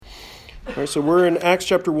All right, so we're in Acts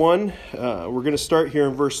chapter 1. We're going to start here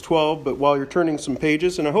in verse 12, but while you're turning some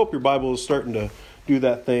pages, and I hope your Bible is starting to do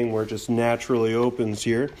that thing where it just naturally opens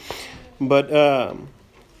here. But I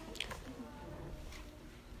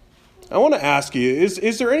want to ask you,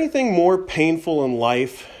 is there anything more painful in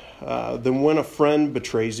life than when a friend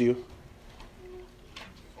betrays you?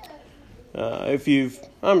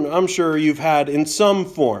 I'm sure you've had in some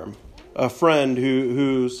form a friend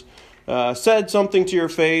who's said something to your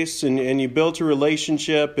face, and you built a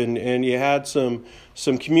relationship, and you had some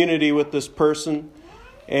community with this person,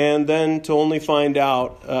 and then to only find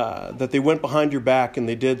out that they went behind your back and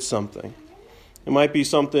they did something. It might be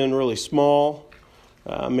something really small.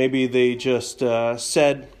 Maybe they just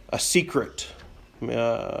said a secret,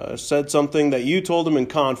 said something that you told them in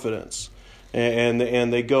confidence, and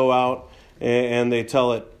they go out and they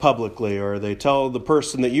tell it publicly, or they tell the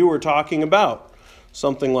person that you were talking about.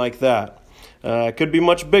 Something like that. It could be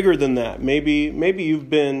much bigger than that. Maybe you've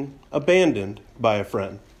been abandoned by a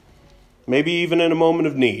friend. Maybe even in a moment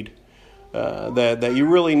of need. That you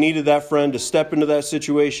really needed that friend to step into that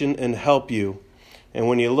situation and help you. And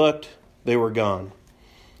when you looked, they were gone.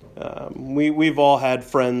 We've all had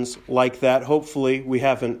friends like that. Hopefully we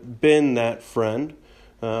haven't been that friend.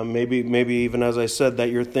 Maybe even as I said that,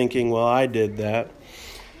 you're thinking, well, I did that.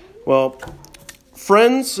 Well,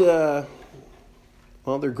 friends...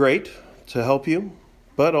 Well, they're great to help you,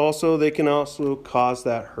 but also they can also cause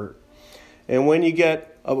that hurt. And when you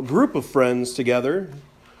get a group of friends together,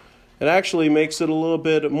 it actually makes it a little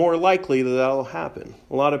bit more likely that that'll happen.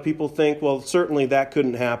 A lot of people think, well, certainly that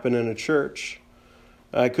couldn't happen in a church.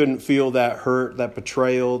 I couldn't feel that hurt, that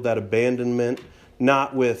betrayal, that abandonment,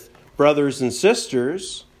 not with brothers and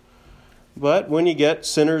sisters. But when you get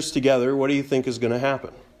sinners together, what do you think is going to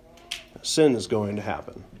happen? Sin is going to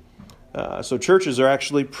happen. So churches are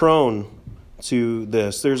actually prone to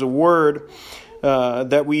this. There's a word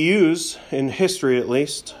that we use in history, at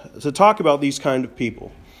least, to talk about these kind of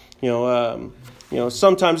people.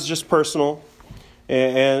 Sometimes it's just personal,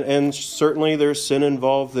 and certainly there's sin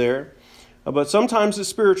involved there. But sometimes it's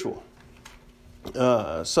spiritual.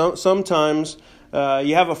 Sometimes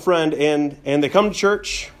you have a friend and they come to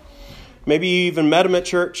church. Maybe you even met them at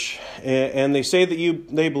church, and they say that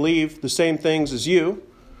they believe the same things as you.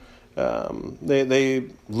 They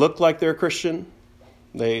look like they're a Christian.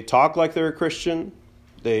 They talk like they're a Christian.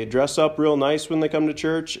 They dress up real nice when they come to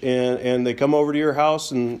church, and they come over to your house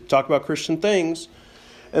and talk about Christian things.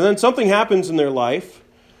 And then something happens in their life,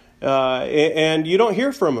 and you don't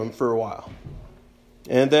hear from them for a while.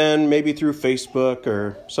 And then maybe through Facebook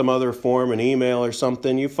or some other form, an email or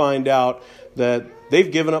something, you find out that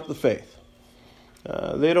they've given up the faith.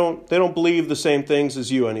 They don't believe the same things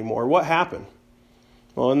as you anymore. What happened?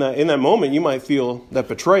 Well, in that moment, you might feel that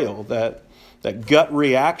betrayal, that gut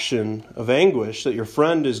reaction of anguish that your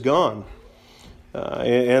friend is gone.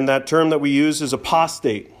 And that term that we use is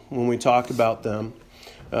apostate when we talk about them,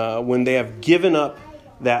 when they have given up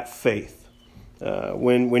that faith.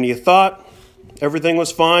 When you thought everything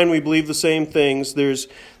was fine, we believe the same things, there's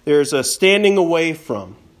a standing away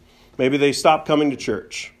from. Maybe they stopped coming to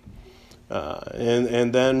church.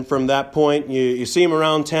 And then from that point, you see him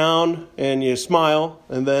around town and you smile,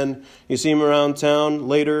 and then you see him around town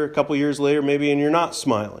later, a couple years later, maybe, and you're not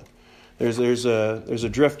smiling. There's a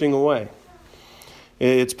drifting away.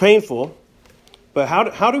 It's painful, but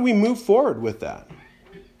how do we move forward with that?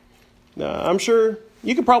 I'm sure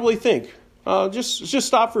you could probably think. Just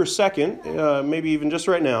stop for a second, maybe even just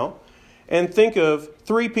right now, and think of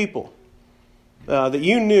 3 people that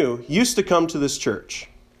you knew used to come to this church.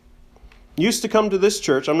 Used to come to this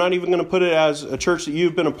church. I'm not even going to put it as a church that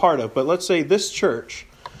you've been a part of, but let's say this church,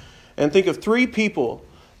 and think of 3 people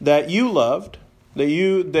that you loved, that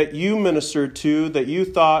you ministered to, that you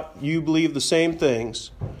thought you believed the same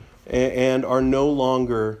things, and are no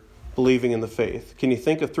longer believing in the faith. Can you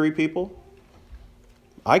think of 3 people?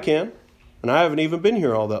 I can, and I haven't even been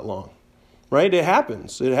here all that long, right? It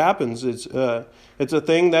happens. It's a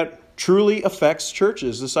thing that truly affects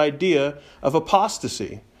churches. This idea of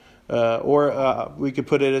apostasy. Or we could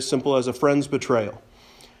put it as simple as a friend's betrayal.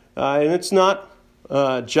 And it's not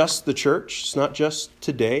just the church. It's not just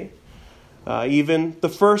today. Even the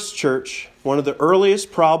first church, one of the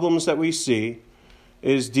earliest problems that we see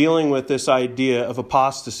is dealing with this idea of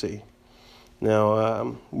apostasy.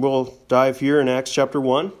 Now, we'll dive here in Acts chapter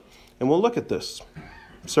 1, and we'll look at this,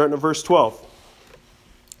 starting at verse 12.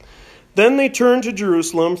 Then they turned to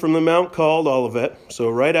Jerusalem from the mount called Olivet, so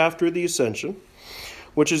right after the ascension,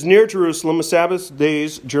 which is near Jerusalem, a Sabbath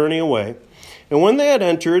day's journey away. And when they had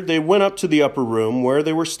entered, they went up to the upper room where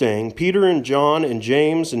they were staying, Peter and John and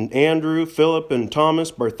James and Andrew, Philip and Thomas,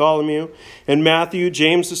 Bartholomew and Matthew,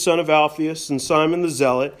 James the son of Alphaeus, and Simon the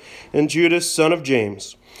Zealot, and Judas, son of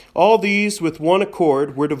James. All these with one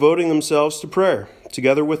accord were devoting themselves to prayer,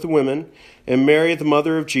 together with the women, and Mary the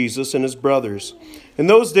mother of Jesus and his brothers. In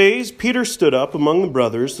those days Peter stood up among the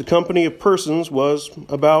brothers, the company of persons was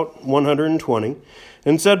about 120,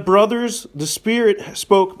 and said, Brothers, the Scripture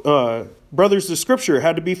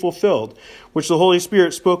had to be fulfilled, which the Holy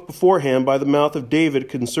Spirit spoke beforehand by the mouth of David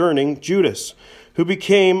concerning Judas, who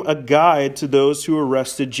became a guide to those who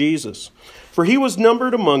arrested Jesus. For he was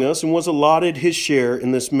numbered among us and was allotted his share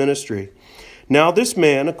in this ministry. Now this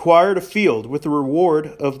man acquired a field with the reward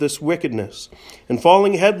of this wickedness, and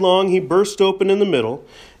falling headlong he burst open in the middle,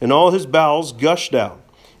 and all his bowels gushed out.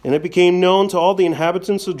 And it became known to all the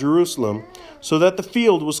inhabitants of Jerusalem, so that the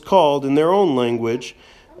field was called in their own language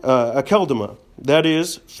Akeldama, that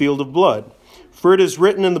is, field of blood. For it is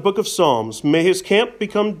written in the book of Psalms, May his camp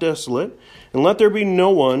become desolate, and let there be no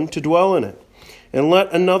one to dwell in it, and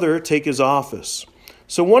let another take his office.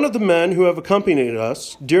 So one of the men who have accompanied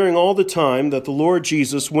us during all the time that the Lord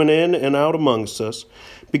Jesus went in and out amongst us,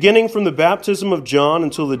 beginning from the baptism of John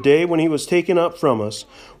until the day when he was taken up from us,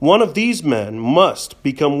 one of these men must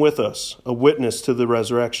become with us, a witness to the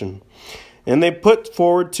resurrection. And they put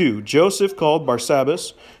forward two, Joseph called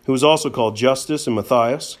Barsabbas, who was also called Justus, and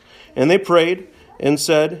Matthias. And they prayed and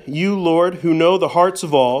said, You, Lord, who know the hearts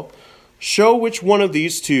of all, show which one of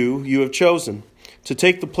these two you have chosen to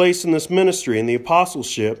take the place in this ministry and the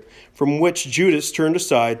apostleship from which Judas turned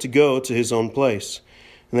aside to go to his own place.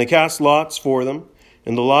 And they cast lots for them,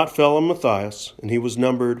 and the lot fell on Matthias, and he was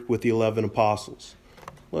numbered with the 11 apostles.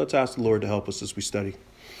 Let's ask the Lord to help us as we study.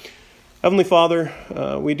 Heavenly Father,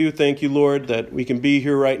 we do thank you, Lord, that we can be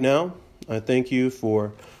here right now. I thank you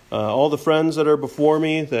for all the friends that are before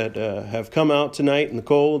me that have come out tonight in the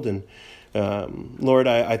cold. And Lord,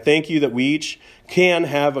 I thank you that we each can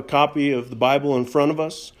have a copy of the Bible in front of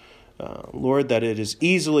us. Lord, that it is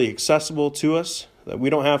easily accessible to us, that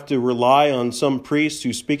we don't have to rely on some priest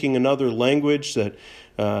who's speaking another language that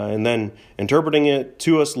and then interpreting it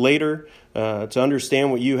to us later to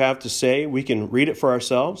understand what you have to say. We can read it for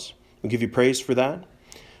ourselves. We give you praise for that.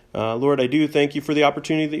 Lord, I do thank you for the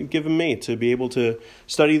opportunity that you've given me to be able to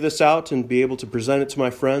study this out and be able to present it to my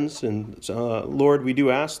friends. And Lord, we do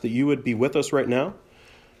ask that you would be with us right now.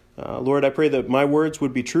 Lord, I pray that my words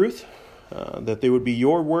would be truth, that they would be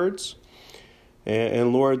your words.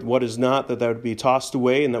 And Lord, what is not, that would be tossed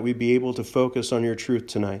away and that we'd be able to focus on your truth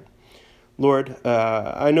tonight. Lord,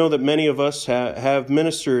 I know that many of us have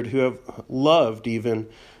ministered who have loved even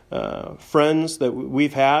friends that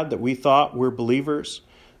we've had that we thought were believers,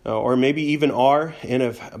 or maybe even are, and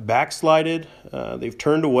have backslided. They've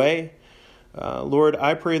turned away. Lord,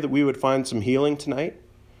 I pray that we would find some healing tonight.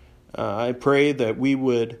 I pray that we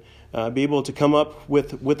would be able to come up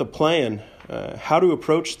with a plan, how to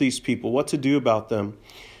approach these people, what to do about them,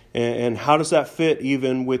 and how does that fit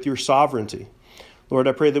even with your sovereignty. Lord,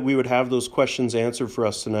 I pray that we would have those questions answered for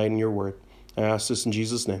us tonight in your word. I ask this in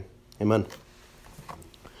Jesus' name. Amen.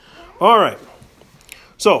 All right.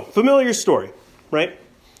 So, familiar story, right?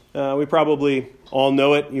 We probably all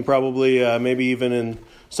know it. You probably, maybe even in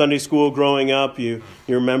Sunday school growing up, you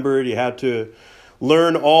remembered you had to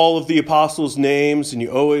learn all of the apostles' names, and you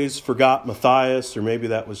always forgot Matthias, or maybe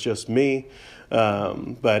that was just me.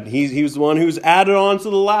 But he was the one who was added on to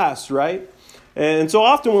the last, right? And so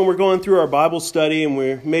often when we're going through our Bible study,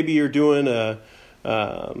 and maybe you're doing the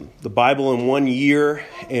Bible in 1 year,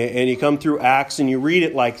 and you come through Acts and you read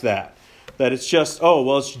it like that it's just,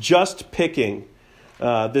 it's just picking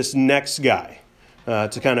this next guy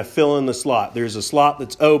to kind of fill in the slot. There's a slot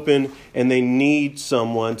that's open, and they need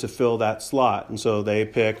someone to fill that slot. And so they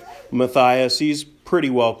pick Matthias. He's pretty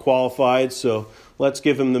well qualified, so let's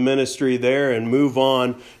give him the ministry there and move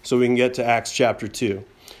on so we can get to Acts chapter 2.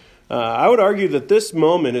 I would argue that this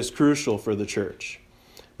moment is crucial for the church,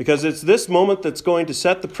 because it's this moment that's going to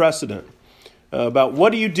set the precedent about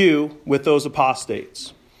what do you do with those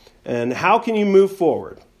apostates, and how can you move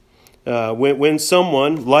forward when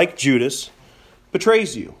someone like Judas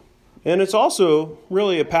betrays you. And it's also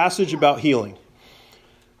really a passage about healing.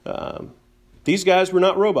 These guys were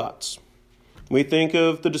not robots. We think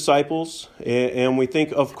of the disciples, and we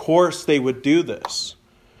think, of course, they would do this.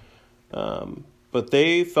 But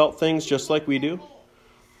they felt things just like we do.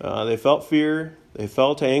 They felt fear. They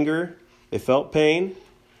felt anger. They felt pain.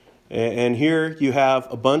 And here you have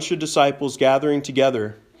a bunch of disciples gathering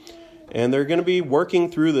together, and they're going to be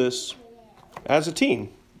working through this as a team.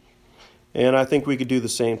 And I think we could do the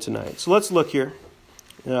same tonight. So let's look here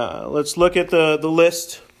Let's look at the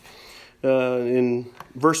list. In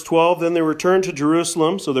verse 12, then they returned to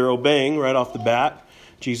Jerusalem, so they're obeying right off the bat.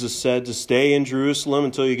 Jesus said to stay in Jerusalem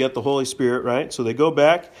until you get the Holy Spirit, right? So they go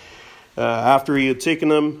back after he had taken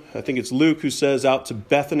them, I think it's Luke who says, out to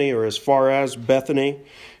Bethany or as far as Bethany.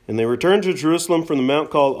 And they returned to Jerusalem from the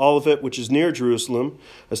mount called Olivet, which is near Jerusalem,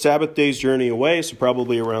 a Sabbath day's journey away, so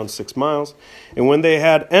probably around 6 miles. And when they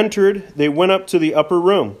had entered, they went up to the upper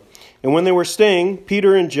room. And when they were staying,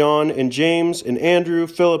 Peter and John and James and Andrew,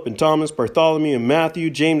 Philip and Thomas, Bartholomew and Matthew,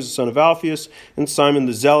 James the son of Alphaeus, and Simon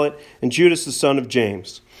the Zealot, and Judas the son of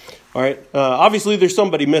James. All right, obviously there's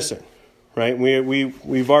somebody missing, right?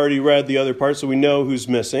 We've already read the other part, so we know who's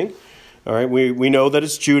missing. All right, we know that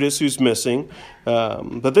it's Judas who's missing.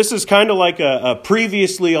 But this is kind of like a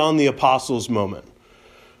previously on the apostles moment.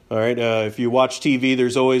 All right, if you watch TV,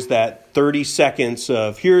 there's always that 30 seconds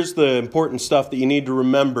of here's the important stuff that you need to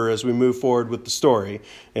remember as we move forward with the story.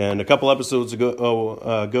 And a couple episodes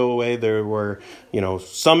ago away, there were,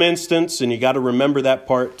 some instance, and you got to remember that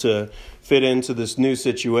part to fit into this new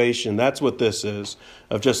situation. That's what this is,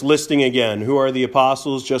 of just listing again, who are the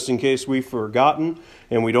apostles, just in case we've forgotten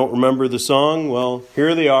and we don't remember the song. Well,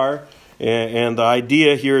 here they are, and the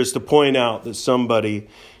idea here is to point out that somebody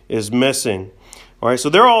is missing. All right, so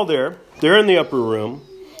they're all there. They're in the upper room,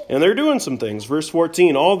 and they're doing some things. Verse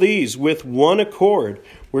 14, all these with one accord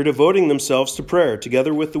were devoting themselves to prayer,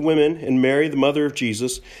 together with the women and Mary, the mother of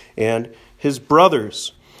Jesus, and his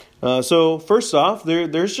brothers. So first off,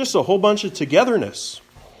 there's just a whole bunch of togetherness.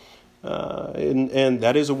 And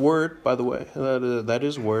that is a word, by the way. That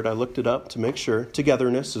is a word. I looked it up to make sure.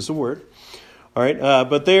 Togetherness is a word. All right,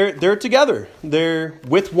 but they're together. They're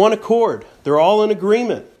with one accord. They're all in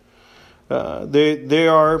agreement. They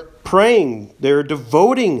are praying. They're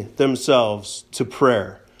devoting themselves to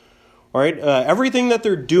prayer. All right. Everything that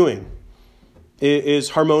they're doing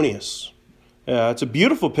is harmonious. It's a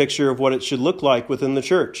beautiful picture of what it should look like within the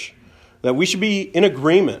church. That we should be in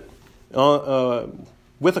agreement,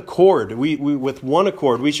 with accord. We with one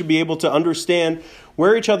accord. We should be able to understand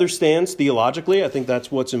where each other stands theologically. I think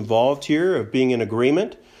that's what's involved here, of being in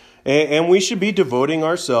agreement. And we should be devoting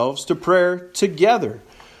ourselves to prayer together.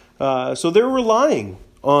 So they're relying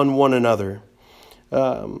on one another.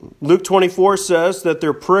 Luke 24 says that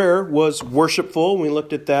their prayer was worshipful. We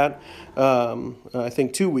looked at that, I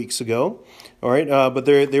think, 2 weeks ago. All right, but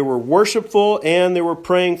they were worshipful and they were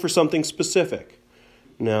praying for something specific.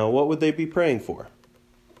 Now, what would they be praying for?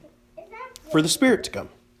 For the Spirit to come.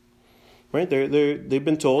 Right? They've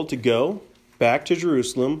been told to go back to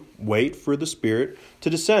Jerusalem, wait for the Spirit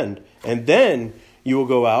to descend, and then you will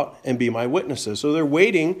go out and be my witnesses. So they're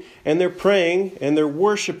waiting, and they're praying, and they're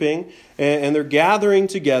worshiping, and they're gathering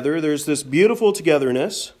together. There's this beautiful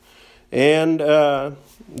togetherness, and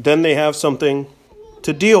then they have something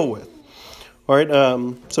to deal with. All right,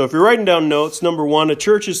 so if you're writing down notes, number one, a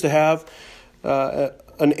church is to have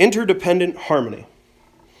an interdependent harmony.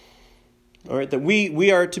 All right, that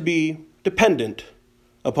we are to be dependent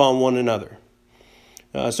upon one another.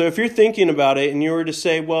 So if you're thinking about it and you were to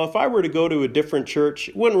say, well, if I were to go to a different church,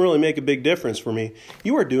 it wouldn't really make a big difference for me.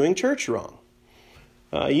 You are doing church wrong.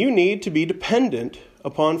 You need to be dependent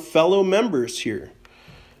upon fellow members here,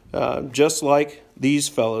 just like these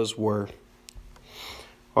fellows were.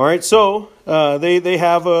 All right, so they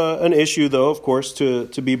have an issue, though, of course, to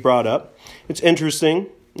be brought up. It's interesting.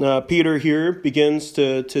 Peter here begins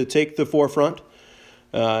to take the forefront,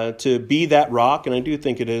 to be that rock, and I do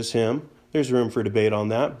think it is him. There's room for debate on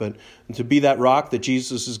that, but to be that rock that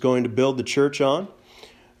Jesus is going to build the church on.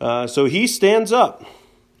 So he stands up.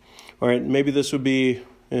 All right, maybe this would be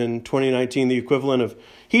in 2019 the equivalent of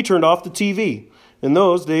he turned off the TV. In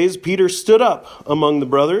those days, Peter stood up among the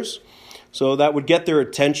brothers. So that would get their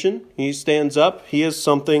attention. He stands up. He has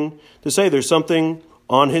something to say. There's something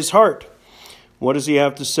on his heart. What does he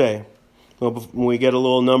have to say? Well, we get a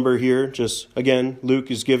little number here. Just, again, Luke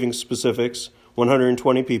is giving specifics.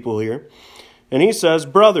 120 people here. And he says,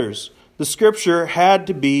 brothers, the scripture had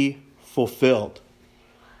to be fulfilled.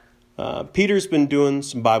 Peter's been doing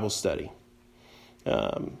some Bible study.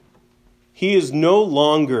 He is no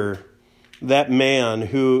longer that man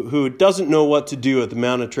who doesn't know what to do at the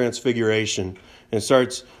Mount of Transfiguration and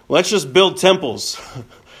starts, let's just build temples.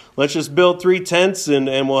 Let's just build 3 tents and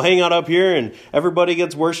we'll hang out up here and everybody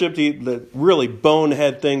gets worshipped. The really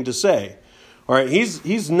bonehead thing to say. All right,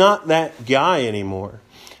 he's not that guy anymore.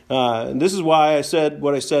 This is why I said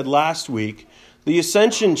what I said last week. The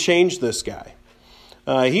ascension changed this guy.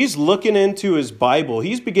 He's looking into his Bible.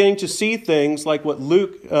 He's beginning to see things like what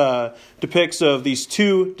Luke depicts of these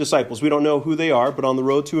 2 disciples. We don't know who they are, but on the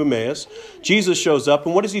road to Emmaus, Jesus shows up,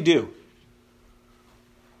 and what does he do?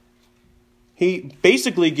 he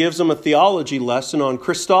basically gives them a theology lesson on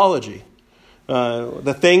Christology,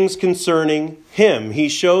 the things concerning him. He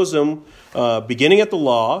shows them, beginning at the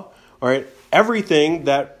law, all right, everything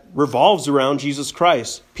that revolves around Jesus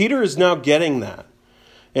Christ. Peter is now getting that.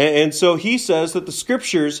 And so he says that the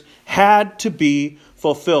scriptures had to be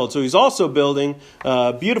fulfilled. So he's also building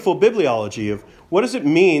a beautiful bibliology of what does it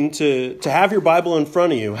mean to have your Bible in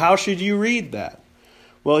front of you? How should you read that?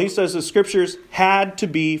 Well, he says the scriptures had to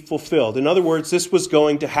be fulfilled. In other words, this was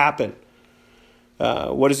going to happen.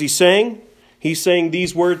 What is he saying? He's saying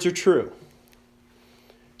these words are true.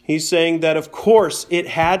 He's saying that, of course, it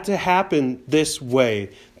had to happen this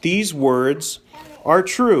way. These words are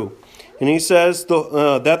true. And he says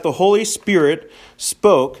that the Holy Spirit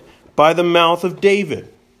spoke by the mouth of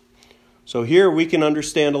David. So here we can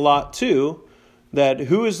understand a lot too, that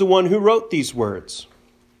who is the one who wrote these words?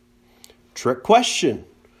 Trick question.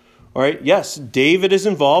 All right, yes, David is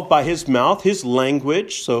involved by his mouth, his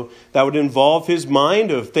language. So that would involve his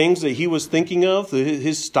mind of things that he was thinking of,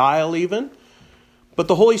 his style even. But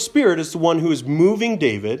the Holy Spirit is the one who is moving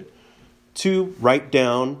David to write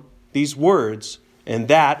down these words. And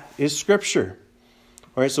that is Scripture.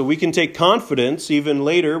 All right, so we can take confidence even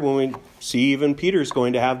later when we see even Peter's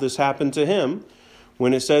going to have this happen to him.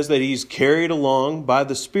 When it says that he's carried along by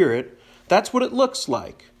the Spirit, that's what it looks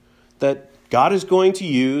like. That God is going to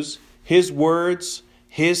use his words,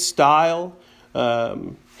 his style,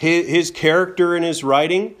 his character in his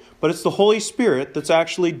writing, but it's the Holy Spirit that's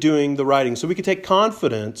actually doing the writing. So we can take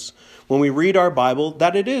confidence when we read our Bible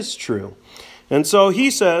that it is true. And so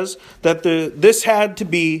he says that this had to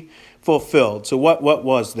be fulfilled. So what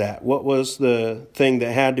was that? What was the thing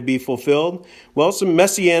that had to be fulfilled? Well, some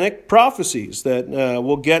messianic prophecies that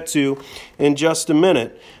we'll get to in just a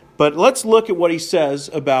minute. But let's look at what he says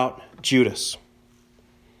about Judas.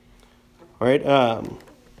 All right,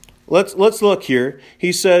 let's look here.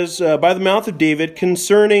 He says, by the mouth of David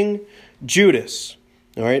concerning Judas.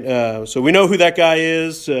 All right, so we know who that guy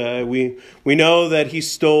is. We know that he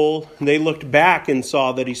stole. They looked back and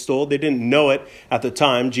saw that he stole. They didn't know it at the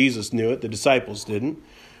time. Jesus knew it. The disciples didn't.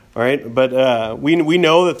 All right, but we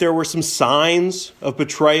know that there were some signs of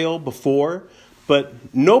betrayal before, but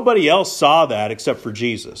nobody else saw that except for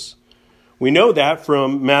Jesus. We know that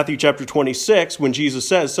from Matthew chapter 26 when Jesus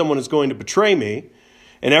says someone is going to betray me,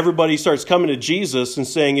 and everybody starts coming to Jesus and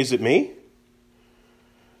saying, "Is it me?"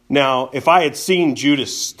 Now, if I had seen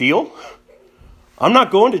Judas steal, I'm not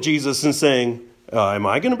going to Jesus and saying, am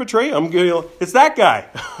I going to betray you? It's that guy,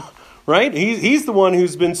 right? He's the one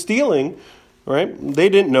who's been stealing, right? They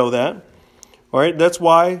didn't know that. All right, that's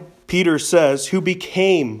why Peter says, who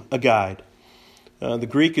became a guide. The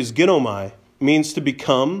Greek is ginomai, means to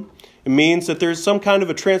become. It means that there's some kind of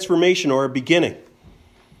a transformation or a beginning.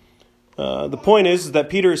 The point is that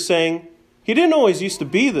Peter is saying, he didn't always used to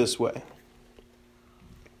be this way.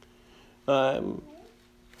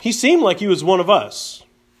 He seemed like he was one of us.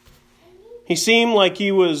 He seemed like he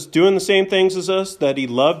was doing the same things as us, that he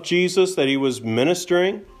loved Jesus, that he was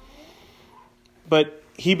ministering. But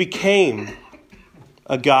he became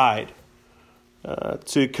a guide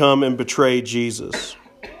to come and betray Jesus.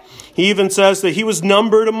 He even says that he was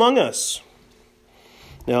numbered among us.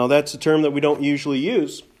 Now, that's a term that we don't usually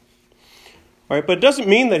use. All right, but it doesn't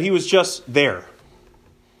mean that he was just there,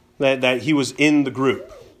 that he was in the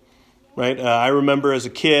group. Right, I remember as a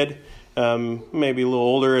kid, maybe a little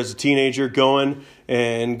older, as a teenager, going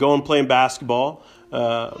playing basketball,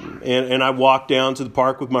 and I walked down to the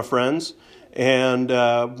park with my friends. And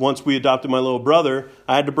once we adopted my little brother,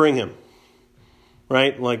 I had to bring him.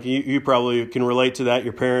 Right, like you probably can relate to that.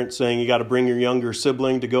 Your parents saying you got to bring your younger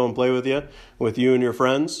sibling to go and play with you and your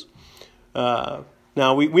friends.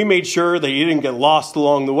 Now we made sure that he didn't get lost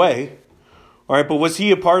along the way. All right, but was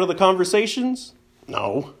he a part of the conversations?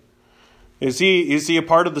 No. Is he a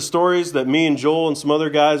part of the stories that me and Joel and some other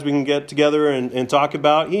guys we can get together and talk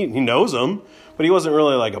about? He knows them, but he wasn't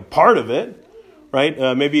really like a part of it,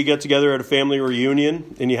 right? Maybe you get together at a family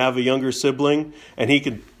reunion and you have a younger sibling and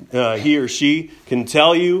he or she can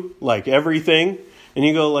tell you like everything. And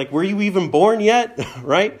you go like, were you even born yet?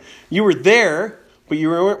 Right? You were there, but you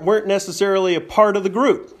weren't necessarily a part of the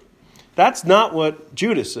group. That's not what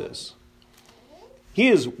Judas is. He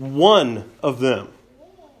is one of them.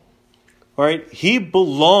 All right, he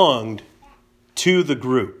belonged to the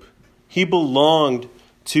group. He belonged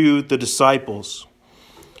to the disciples.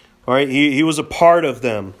 All right, he was a part of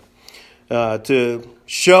them to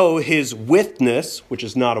show his witness, which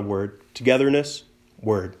is not a word. Togetherness,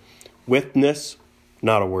 word. Witness,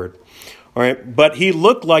 not a word. All right, but he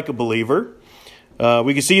looked like a believer.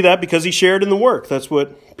 We can see that because he shared in the work. That's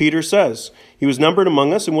what Peter says. He was numbered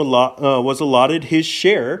among us and was allotted his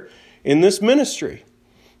share in this ministry.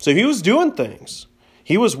 So he was doing things.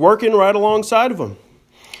 He was working right alongside of him.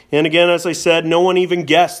 And again, as I said, no one even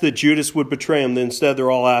guessed that Judas would betray him. Instead,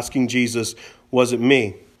 they're all asking Jesus, was it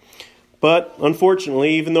me? But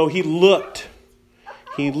unfortunately, even though he looked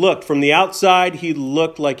from the outside, he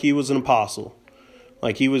looked like he was an apostle.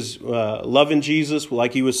 Like he was loving Jesus,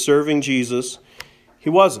 like he was serving Jesus. He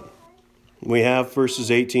wasn't. We have verses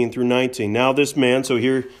 18 through 19. Now this man, so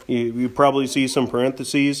here you probably see some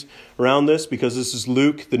parentheses around this because this is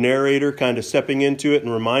Luke, the narrator, kind of stepping into it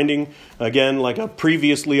and reminding, again, like a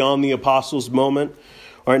previously on the apostles moment.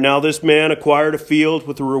 All right, now this man acquired a field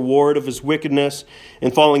with the reward of his wickedness,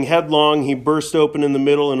 and falling headlong, he burst open in the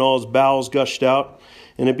middle, and all his bowels gushed out.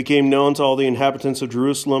 And it became known to all the inhabitants of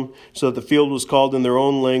Jerusalem, so that the field was called in their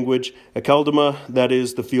own language, Akeldama, that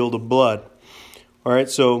is, the field of blood. All right,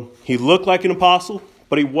 so he looked like an apostle,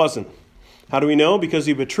 but he wasn't. How do we know? Because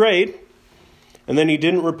he betrayed, and then he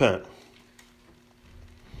didn't repent.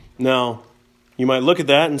 Now, you might look at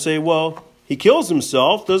that and say, well, he kills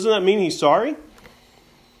himself. Doesn't that mean he's sorry?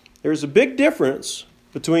 There's a big difference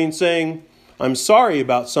between saying, I'm sorry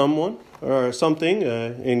about someone or something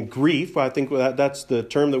in grief. I think that's the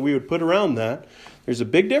term that we would put around that. There's a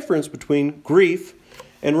big difference between grief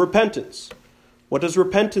and repentance. What does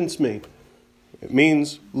repentance mean? It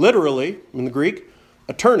means literally, in the Greek,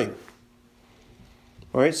 a turning.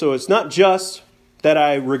 All right, so it's not just that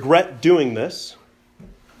I regret doing this,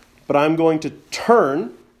 but I'm going to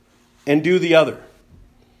turn and do the other.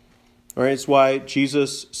 All right, it's why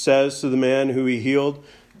Jesus says to the man who he healed,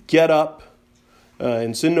 get up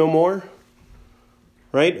and sin no more.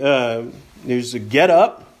 Right? There's a get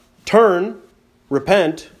up, turn,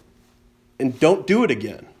 repent, and don't do it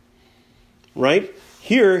again. Right?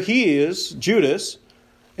 Here he is, Judas,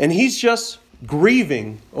 and he's just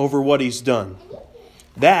grieving over what he's done.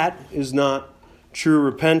 That is not true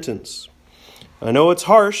repentance. I know it's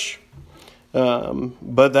harsh,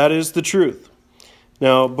 but that is the truth.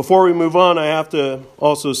 Now, before we move on, I have to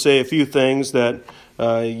also say a few things that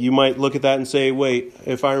you might look at that and say, wait,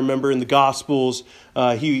 if I remember in the Gospels,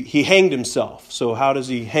 he hanged himself. So how does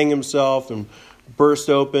he hang himself and burst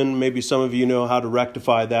open? Maybe some of you know how to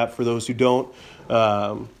rectify that. For those who don't,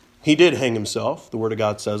 he did hang himself. The Word of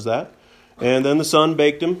God says that. And then the sun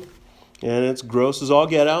baked him, and it's gross as all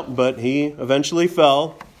get out, but he eventually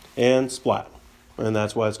fell and splat. And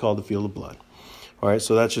that's why it's called the field of blood. All right,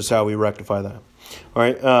 so that's just how we rectify that. All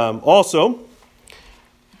right, also,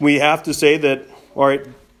 we have to say that, all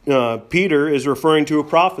right, Peter is referring to a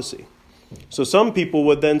prophecy. So some people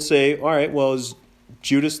would then say, all right, well, is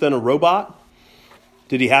Judas then a robot?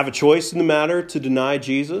 Did he have a choice in the matter to deny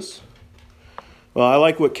Jesus? Well, I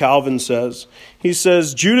like what Calvin says. He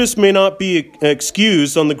says, Judas may not be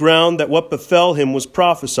excused on the ground that what befell him was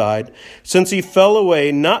prophesied, since he fell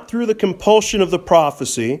away not through the compulsion of the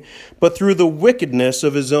prophecy, but through the wickedness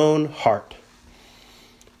of his own heart.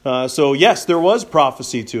 So yes, there was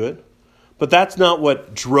prophecy to it, but that's not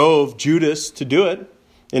what drove Judas to do it.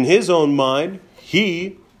 In his own mind,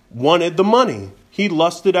 he wanted the money. He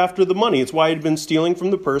lusted after the money. It's why he'd been stealing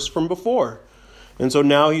from the purse from before. And so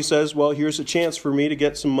now he says, well, here's a chance for me to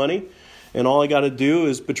get some money. And all I got to do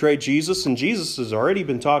is betray Jesus. And Jesus has already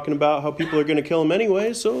been talking about how people are going to kill him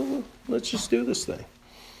anyway. So let's just do this thing.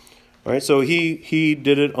 All right. So he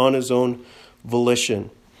did it on his own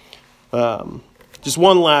volition. Just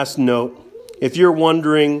one last note. If you're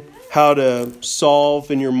wondering how to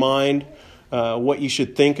solve in your mind what you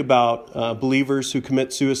should think about believers who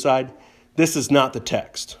commit suicide, this is not the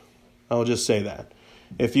text. I'll just say that.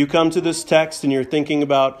 If you come to this text and you're thinking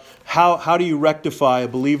about how do you rectify a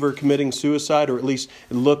believer committing suicide, or at least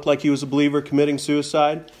it looked like he was a believer committing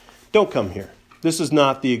suicide, don't come here. This is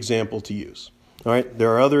not the example to use. All right,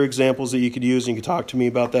 there are other examples that you could use, and you can talk to me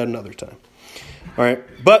about that another time. All right,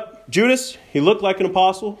 but Judas, he looked like an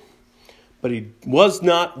apostle, but he was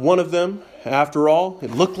not one of them. After all,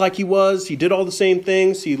 it looked like he was. He did all the same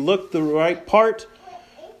things. He looked the right part,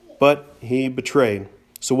 but he betrayed.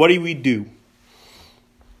 So what do we do?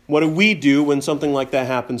 What do we do when something like that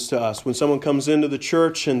happens to us? When someone comes into the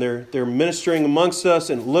church and they're ministering amongst us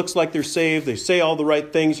and it looks like they're saved, they say all the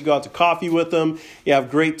right things, you go out to coffee with them, you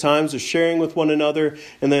have great times of sharing with one another,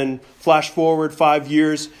 and then flash forward 5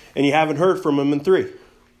 years and you haven't heard from them in 3.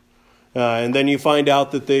 And then you find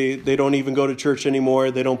out that they don't even go to church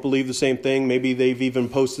anymore. They don't believe the same thing. Maybe they've even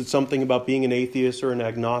posted something about being an atheist or an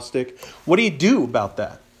agnostic. What do you do about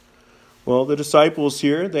that? Well, the disciples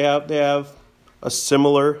here, they have a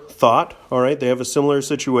similar thought, all right? They have a similar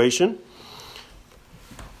situation.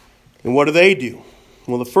 And what do?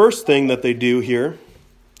 Well, the first thing that they do here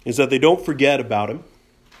is that they don't forget about him.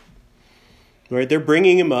 Right? They're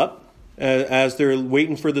bringing him up as they're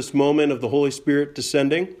waiting for this moment of the Holy Spirit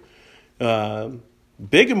descending.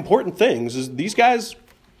 Big important things is these guys,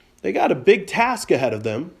 they got a big task ahead of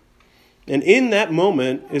them. And in that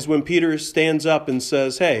moment is when Peter stands up and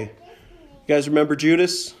says, hey, you guys remember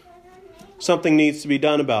Judas? Something needs to be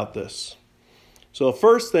done about this. So the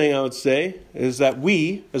first thing I would say is that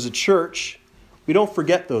we, as a church, we don't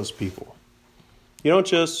forget those people. You don't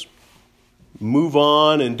just move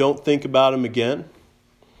on and don't think about them again.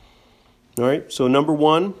 All right, so number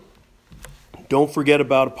one, don't forget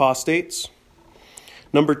about apostates.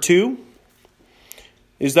 Number two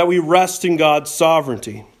is that we rest in God's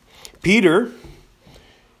sovereignty. Peter,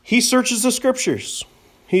 he searches the scriptures.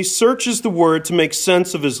 He searches the word to make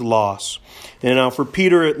sense of his loss. And now for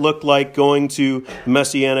Peter, it looked like going to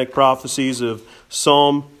messianic prophecies of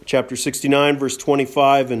Psalm chapter 69, verse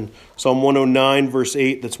 25, and Psalm 109, verse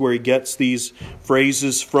 8. That's where he gets these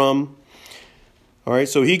phrases from. All right,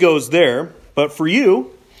 so he goes there. But for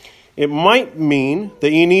you, it might mean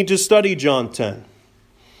that you need to study John 10.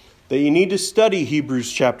 That you need to study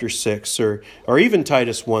Hebrews chapter 6 or even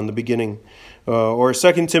Titus 1, the beginning, or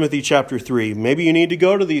 2 Timothy chapter 3. Maybe you need to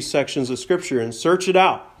go to these sections of Scripture and search it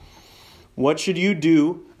out. What should you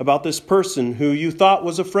do about this person who you thought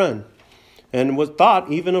was a friend and was thought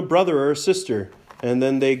even a brother or a sister, and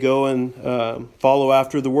then they go and follow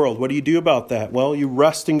after the world? What do you do about that? Well, you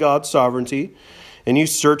rest in God's sovereignty and you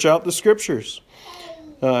search out the Scriptures.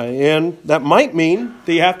 And that might mean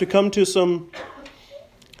that you have to come to some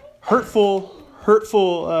hurtful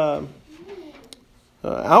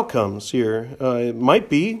outcomes here. It might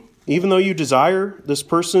be, even though you desire this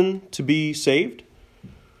person to be saved,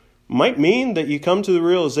 might mean that you come to the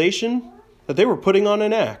realization that they were putting on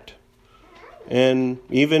an act. And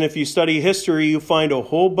even if you study history, you find a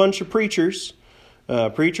whole bunch of preachers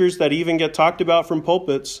that even get talked about from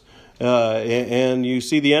pulpits, and you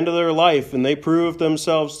see the end of their life, and they prove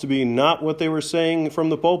themselves to be not what they were saying from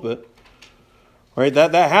the pulpit. Right,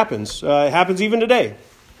 that happens. It happens even today.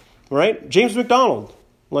 Right, James MacDonald.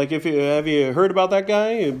 Like, have you heard about that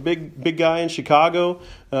guy? A big guy in Chicago.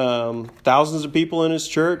 Thousands of people in his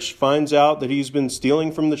church finds out that he's been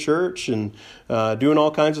stealing from the church and doing all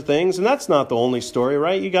kinds of things. And that's not the only story,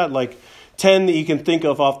 right? You got like 10 that you can think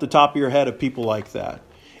of off the top of your head of people like that.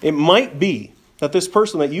 It might be that this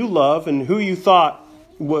person that you love and who you thought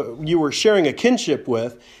you were sharing a kinship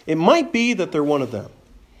with, it might be that they're one of them.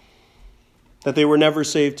 That they were never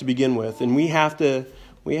saved to begin with. And we have to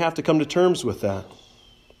come to terms with that.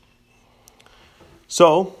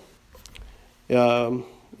 So,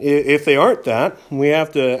 if they aren't that, we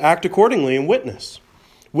have to act accordingly and witness.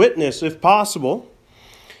 Witness if possible,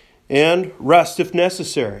 and rest if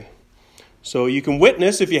necessary. So you can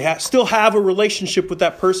witness if you still have a relationship with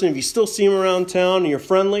that person, if you still see them around town and you're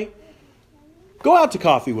friendly. Go out to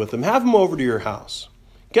coffee with them. Have them over to your house.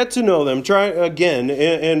 Get to know them. Try again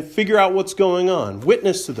and figure out what's going on.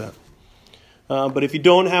 Witness to them. But if you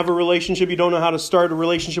don't have a relationship, you don't know how to start a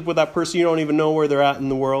relationship with that person, you don't even know where they're at in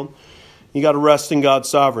the world, you got to rest in God's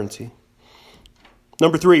sovereignty.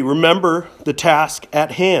 Number 3, remember the task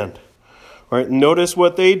at hand. All right, notice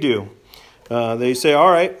what they do. They say,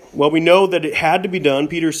 all right, well, we know that it had to be done.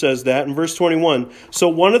 Peter says that in verse 21. So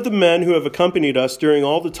one of the men who have accompanied us during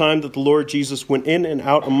all the time that the Lord Jesus went in and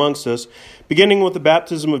out amongst us, beginning with the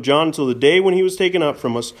baptism of John until the day when he was taken up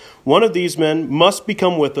from us, one of these men must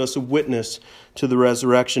become with us a witness to the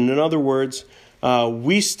resurrection. In other words,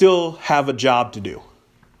 we still have a job to do.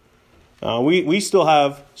 We still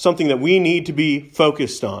have something that we need to be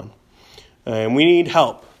focused on. And we need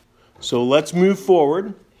help. So let's move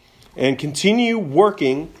forward and continue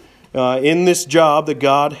working in this job that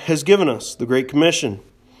God has given us, the Great Commission.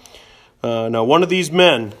 Now, one of these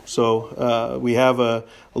men, so we have a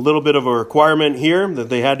little bit of a requirement here that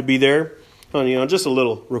they had to be there. Just a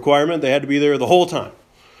little requirement. They had to be there the whole time.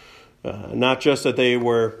 Not just that they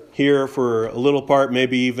were here for a little part,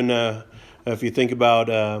 maybe even if you think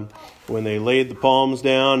about when they laid the palms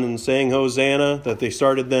down and sang Hosanna, that they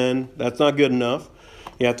started then. That's not good enough.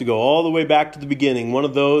 You have to go all the way back to the beginning, one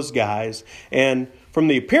of those guys. And from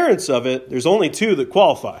the appearance of it, there's only 2 that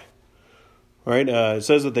qualify. All right, it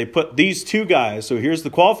says that they put these 2 guys. So here's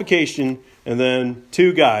the qualification and then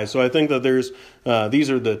 2 guys. So I think that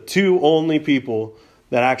these are the 2 only people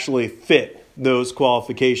that actually fit those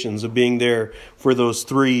qualifications of being there for those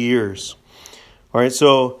 3 years. All right,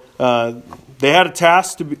 so they had a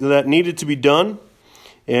task that needed to be done.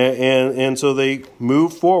 And so they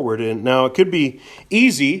move forward. And now it could be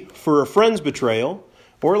easy for a friend's betrayal,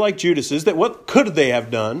 or like Judas's, that what could they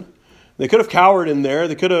have done? They could have cowered in there.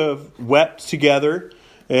 They could have wept together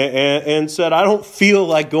and said, I don't feel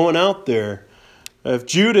like going out there. If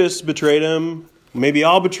Judas betrayed him, maybe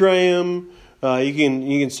I'll betray him. You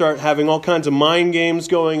can start having all kinds of mind games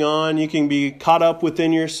going on. You can be caught up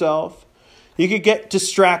within yourself. You could get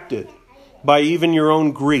distracted by even your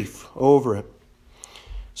own grief over it.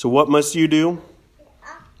 So what must you do?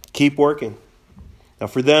 Keep working. Now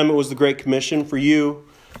for them it was the Great Commission. For you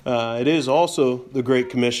it is also the Great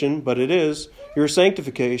Commission, but it is your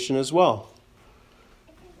sanctification as well.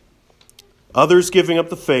 Others giving up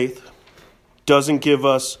the faith doesn't give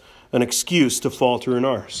us an excuse to falter in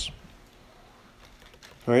ours.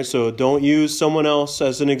 All right, so don't use someone else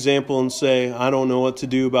as an example and say, I don't know what to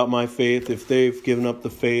do about my faith. If they've given up the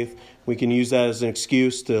faith, we can use that as an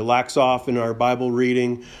excuse to lax off in our Bible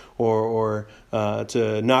reading or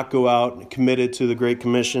to not go out committed to the Great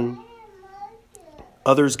Commission.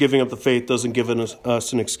 Others giving up the faith doesn't give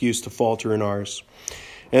us an excuse to falter in ours.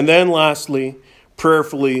 And then lastly,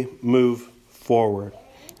 prayerfully move forward.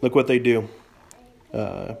 Look what they do.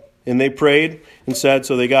 And they prayed and said,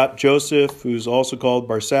 so they got Joseph, who's also called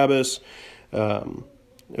Barsabbas,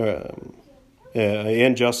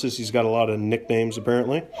 and Justus. He's got a lot of nicknames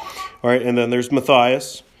apparently. All right, and then there's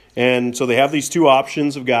Matthias. And so they have these two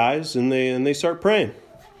options of guys, and they start praying.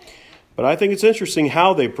 But I think it's interesting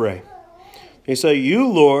how they pray. They say, you,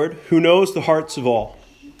 Lord, who knows the hearts of all.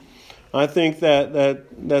 I think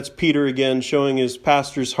that's Peter again showing his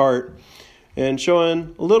pastor's heart and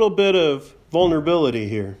showing a little bit of vulnerability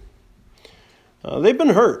here. They've been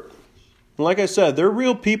hurt. And like I said, they're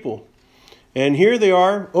real people. And here they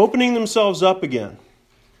are opening themselves up again.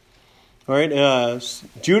 All right,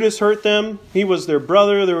 Judas hurt them. He was their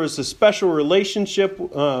brother. There was a special relationship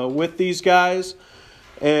with these guys.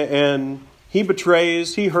 And he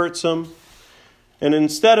betrays, he hurts them. And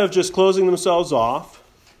instead of just closing themselves off,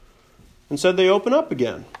 instead they open up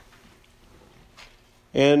again.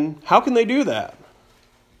 And how can they do that?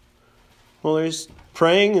 Well, they're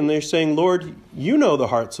praying and they're saying, Lord, you know the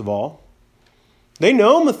hearts of all. They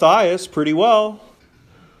know Matthias pretty well.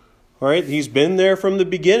 All right, he's been there from the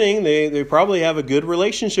beginning. They probably have a good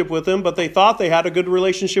relationship with him, but they thought they had a good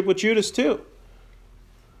relationship with Judas too.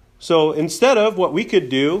 So instead of what we could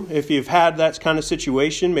do, if you've had that kind of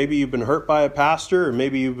situation, maybe you've been hurt by a pastor or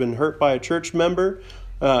maybe you've been hurt by a church member,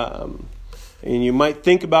 and you might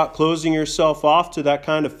think about closing yourself off to that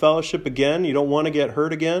kind of fellowship again. You don't want to get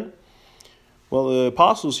hurt again. Well, the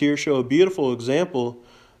apostles here show a beautiful example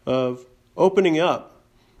of opening up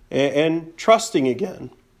and trusting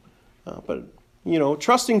again. But,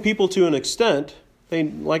 trusting people to an extent. They,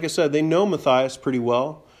 like I said, they know Matthias pretty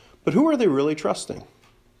well. But who are they really trusting?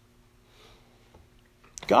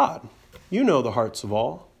 God. You know the hearts of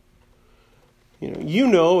all. You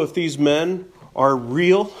know if these men are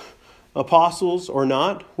real apostles or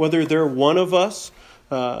not, whether they're one of us,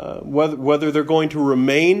 whether they're going to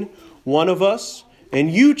remain one of us,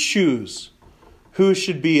 and you choose who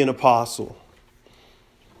should be an apostle.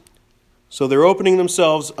 So they're opening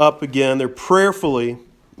themselves up again. They're prayerfully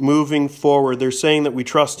moving forward. They're saying that we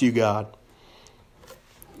trust you, God.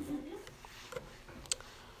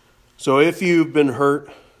 So if you've been hurt,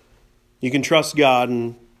 you can trust God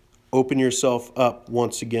and open yourself up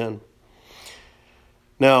once again.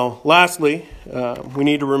 Now, lastly, we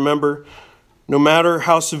need to remember, no matter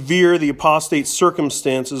how severe the apostate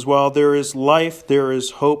circumstances, while there is life, there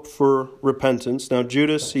is hope for repentance. Now,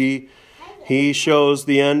 Judas, he shows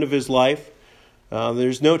the end of his life.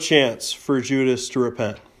 There's no chance for Judas to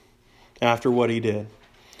repent after what he did.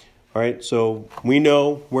 All right, so we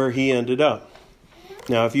know where he ended up.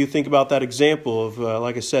 Now, if you think about that example of,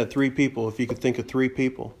 like I said, 3 people, if you could think of 3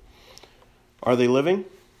 people, are they living?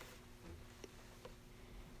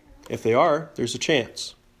 If they are, there's a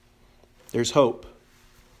chance. There's hope.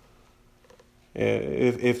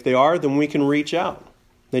 If they are, then we can reach out.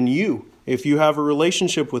 Then if you have a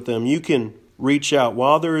relationship with them, you can reach out.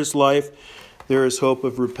 While there is life, there is hope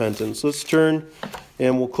of repentance. Let's turn,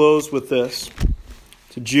 and we'll close with this,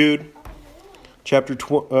 to Jude,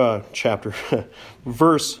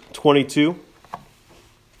 verse 22.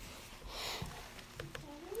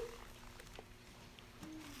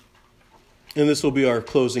 And this will be our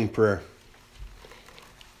closing prayer.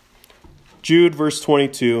 Jude, verse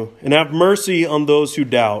 22. And have mercy on those who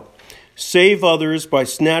doubt. Save others by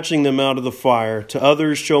snatching them out of the fire. To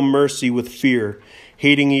others show mercy with fear,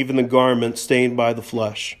 hating even the garment stained by the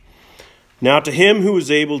flesh. Now to him who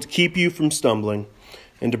is able to keep you from stumbling,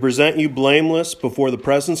 and to present you blameless before the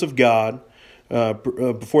presence of God,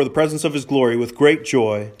 before the presence of his glory with great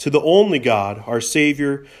joy, to the only God, our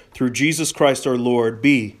Savior, through Jesus Christ our Lord,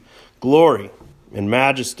 be glory and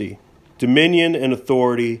majesty, dominion and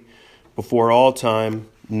authority before all time,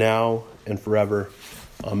 now and forever.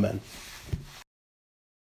 Amen.